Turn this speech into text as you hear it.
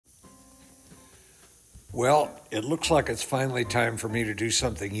Well, it looks like it's finally time for me to do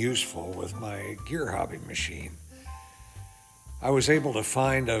something useful with my gear hobby machine. I was able to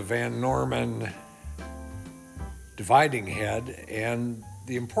find a Van Norman dividing head and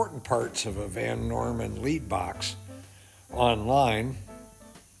the important parts of a Van Norman lead box online,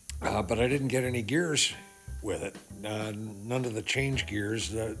 but I didn't get any gears with it. None of the change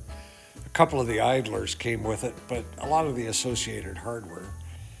gears. A couple of the idlers came with it, but a lot of the associated hardware.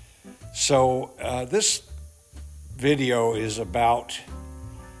 So this video is about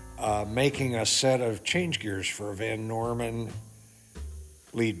making a set of change gears for a Van Norman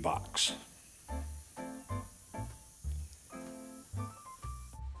lead box.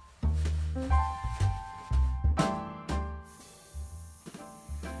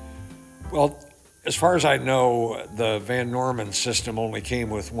 Well, as far as I know, the Van Norman system only came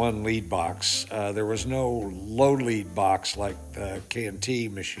with one lead box. There was no low lead box like the K&T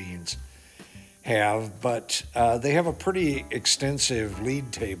machines have, but they have a pretty extensive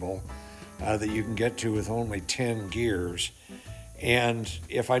lead table that you can get to with only 10 gears. And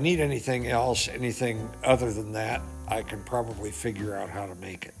if I need anything else, anything other than that, I can probably figure out how to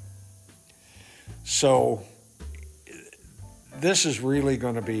make it. So this is really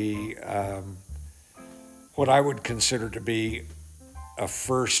going to be what I would consider to be a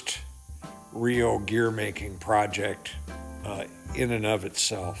first real gear making project in and of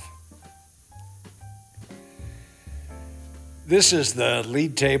itself. This is the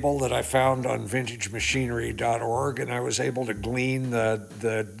lead table that I found on vintagemachinery.org, and I was able to glean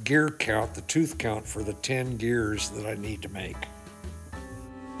the gear count, the tooth count for the 10 gears that I need to make.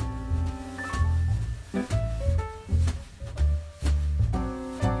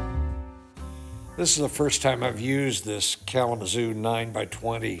 This is the first time I've used this Kalamazoo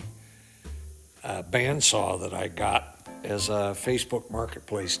 9x20 bandsaw that I got as a Facebook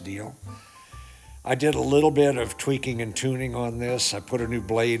Marketplace deal. I did a little bit of tweaking and tuning on this. I put a new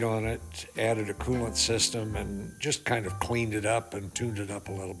blade on it, added a coolant system, and just kind of cleaned it up and tuned it up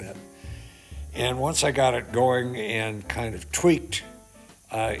a little bit. And once I got it going and kind of tweaked,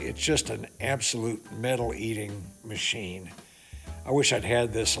 it's just an absolute metal-eating machine. I wish I'd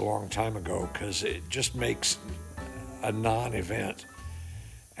had this a long time ago because it just makes a non-event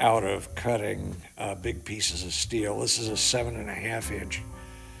out of cutting big pieces of steel. This is a 7.5-inch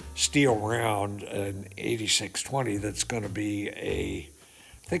steel round, an 8620 that's going to be I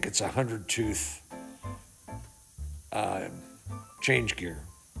think it's a 100-tooth change gear.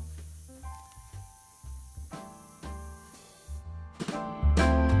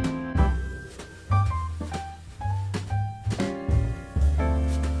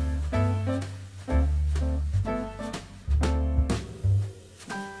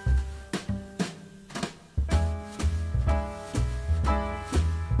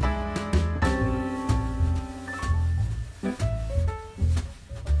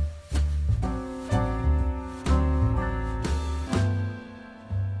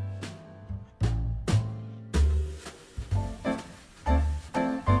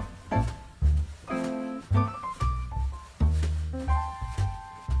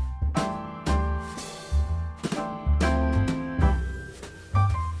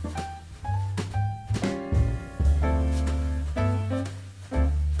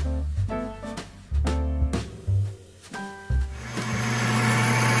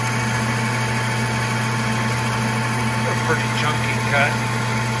 Pretty chunky cut.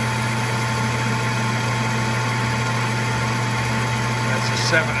 That's a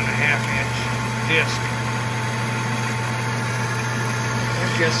 7.5-inch disc. I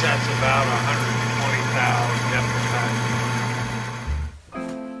guess that's about 120 thou depth of cut.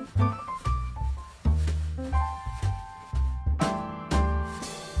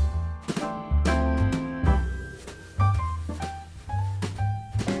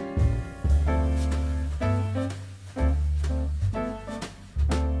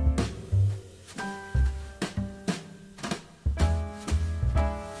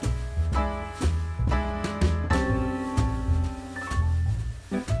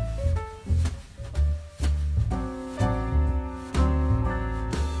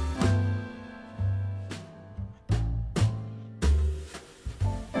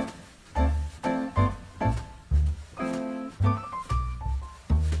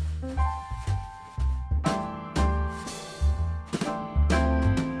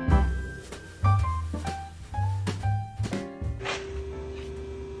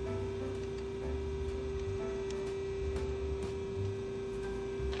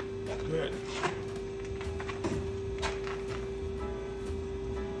 Good.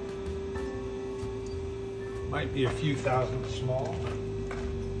 Might be a few thousandths small, but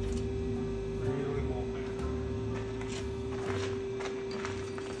really won't matter.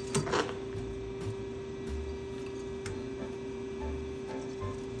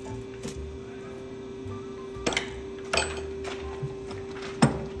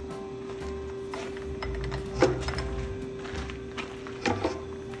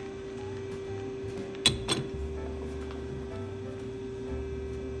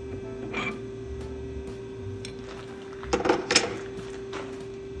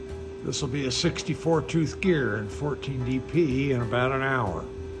 This will be a 64 tooth gear in 14 dp in about an hour.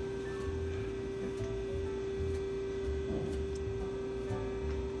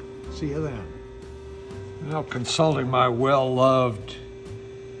 See you then. Now, consulting my well-loved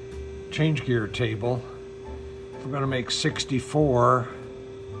change gear table, if we're going to make 64,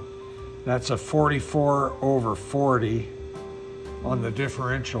 that's a 44/40 on the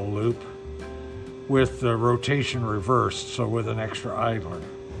differential loop with the rotation reversed, so with an extra idler.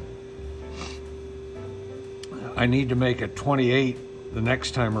 I need to make it 28 the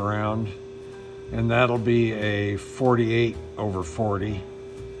next time around, and that'll be a 48/40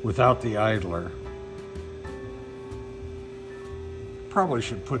 without the idler. Probably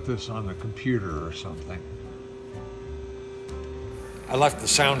should put this on the computer or something. I left the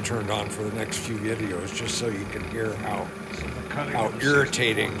sound turned on for the next few videos just so you can hear how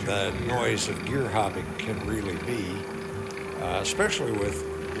irritating the noise of gear hobbing can really be, especially with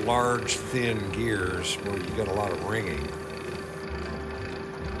large, thin gears where you get a lot of ringing.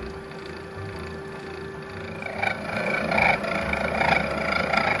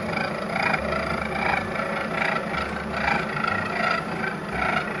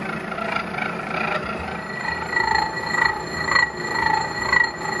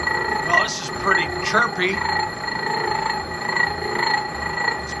 Pretty chirpy.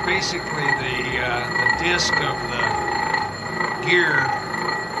 It's basically the disc of the gear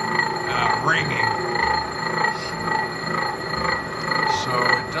ringing, so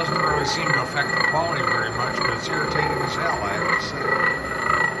it doesn't really seem to affect the quality very much, but it's irritating as hell, I have to say.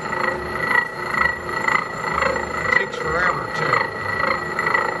 It takes forever too.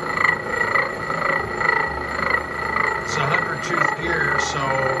 It's a 100-tooth gear, so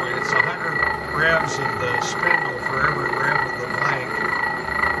it's 100 revs of the spindle for every rev of the blank.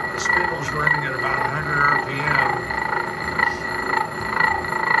 The spindle's running at about 100 RPM.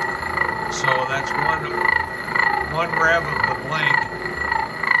 So that's one rev of the blank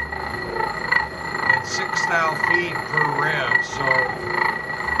and 6 thou feet per rev. So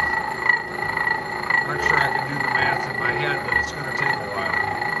I'm not sure I can do the math in my head, but it's going to take a while.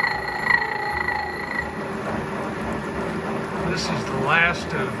 This is the last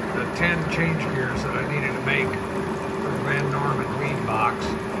of the 10 change gears that I needed to make for the Van Norman lead box.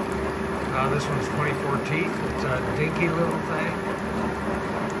 This one's 24 teeth. It's a dinky little thing.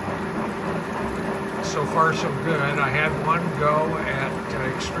 So far so good. I had one go at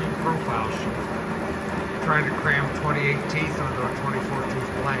extreme profile shift, trying to cram 28 teeth onto a 24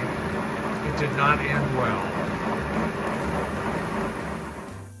 tooth blank. It did not end well.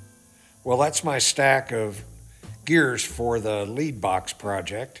 Well, that's my stack of gears for the lead box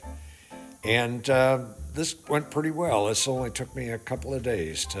project, and this went pretty well. This only took me a couple of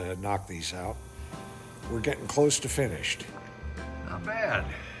days to knock these out. We're getting close to finished. Not bad.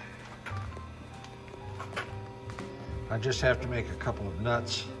 I just have to make a couple of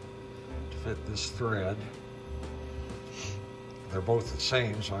nuts to fit this thread. They're both the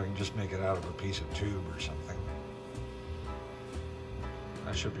same, so I can just make it out of a piece of tube or something.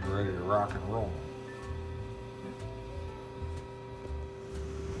 I should be ready to rock and roll.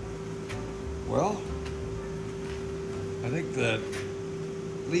 Well, I think the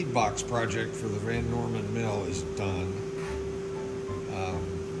lead box project for the Van Norman mill is done.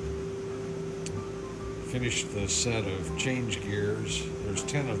 Finished the set of change gears. There's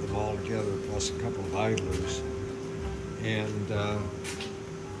 10 of them all together, plus a couple of idlers. And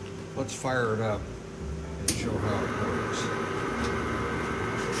let's fire it up and show how it works.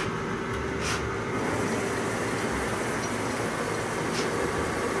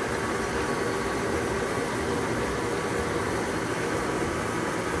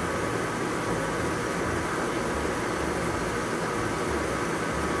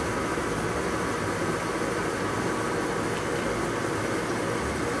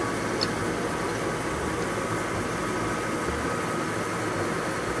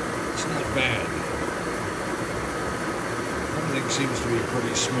 Bad. Everything seems to be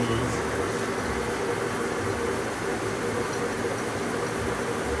pretty smooth.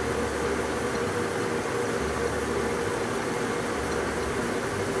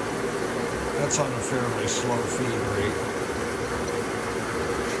 That's on a fairly slow feed rate.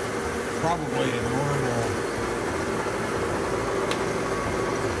 Probably a normal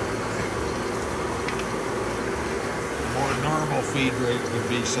feed rate would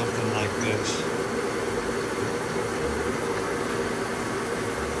be something like this.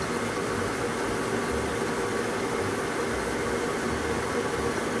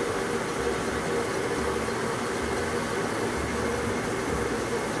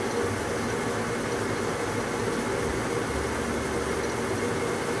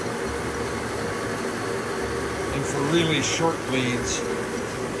 And for really short leads,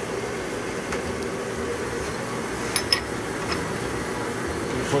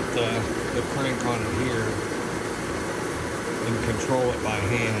 you put the crank on it here and control it by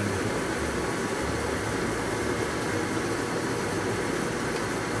hand.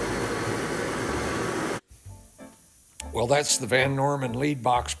 Well, that's the Van Norman lead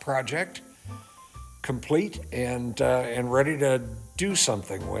box project, complete and ready to do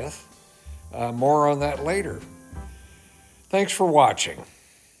something with. More on that later. Thanks for watching.